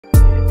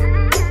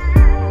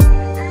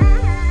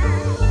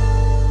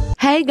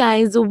Hey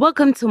guys,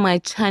 welcome to my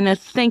channel.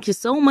 Thank you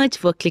so much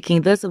for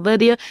clicking this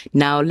video.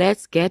 Now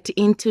let's get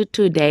into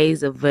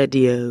today's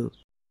video.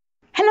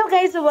 Hello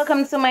guys,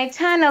 welcome to my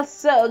channel.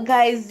 So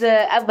guys,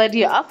 a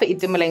video of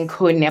Itumeleng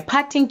Khune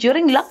partying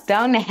during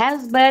lockdown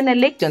has been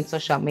leaked on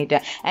social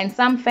media, and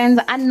some fans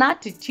are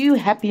not too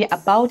happy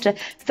about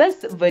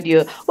this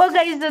video. Well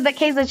guys, the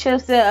Kaizer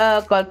Chiefs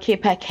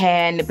goalkeeper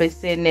can be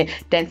seen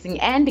dancing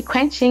and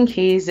quenching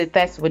his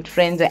thirst with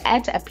friends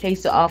at a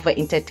place of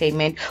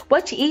entertainment,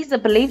 which is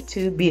believed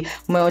to be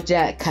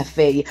Moja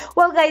Cafe.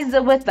 Well guys,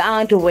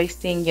 without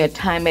wasting your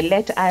time,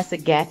 let us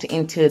get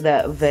into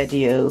the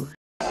video.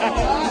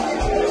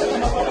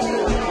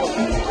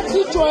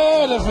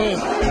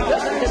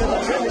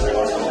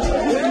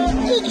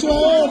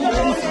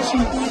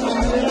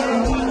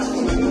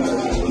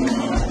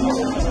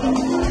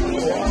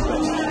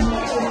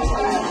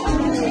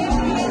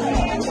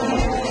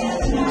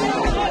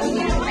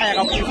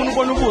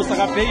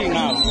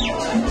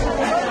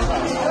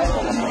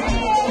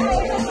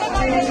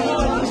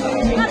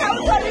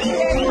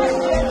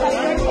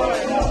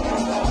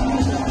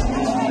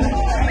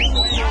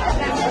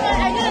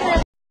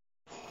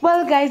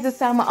 Well guys,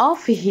 some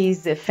of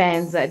his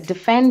fans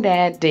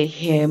defended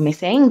him,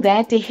 saying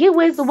that he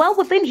was well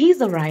within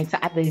his rights.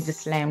 Others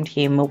slammed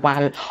him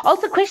while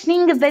also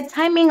questioning the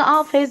timing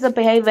of his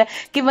behavior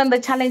given the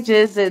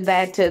challenges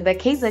that the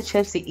Kaizer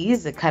Chiefs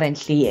is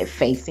currently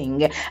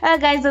facing.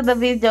 Guys, the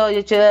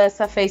video just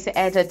surfaced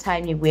at a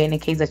time when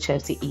Kaizer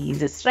Chiefs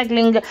is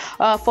struggling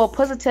for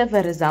positive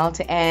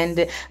result,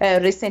 and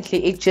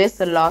recently it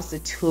just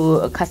lost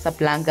to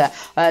Casablanca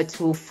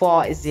to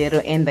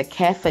 4-0 in the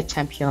CAF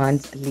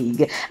Champions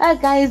League.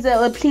 Guys,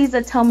 please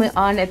tell me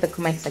on at the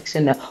comment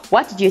section,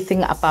 what do you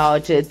think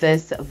about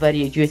this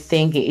video? Do you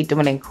think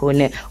Itumeleng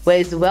Khune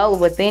was well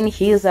within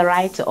his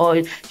right,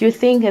 or do you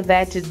think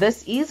that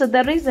this is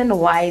the reason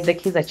why the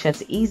Kaizer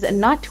Chiefs is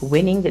not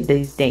winning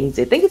these days?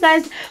 Thank you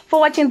guys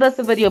for watching this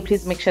video.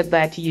 Please make sure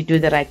that you do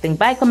the right thing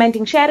by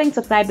commenting, sharing,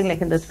 subscribing,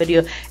 liking this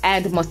video,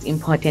 and most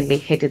importantly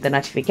hit the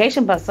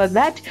notification bell so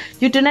that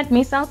you do not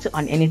miss out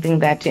on anything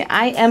that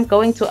I am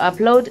going to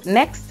upload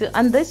next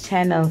on this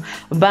channel.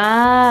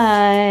 Bye.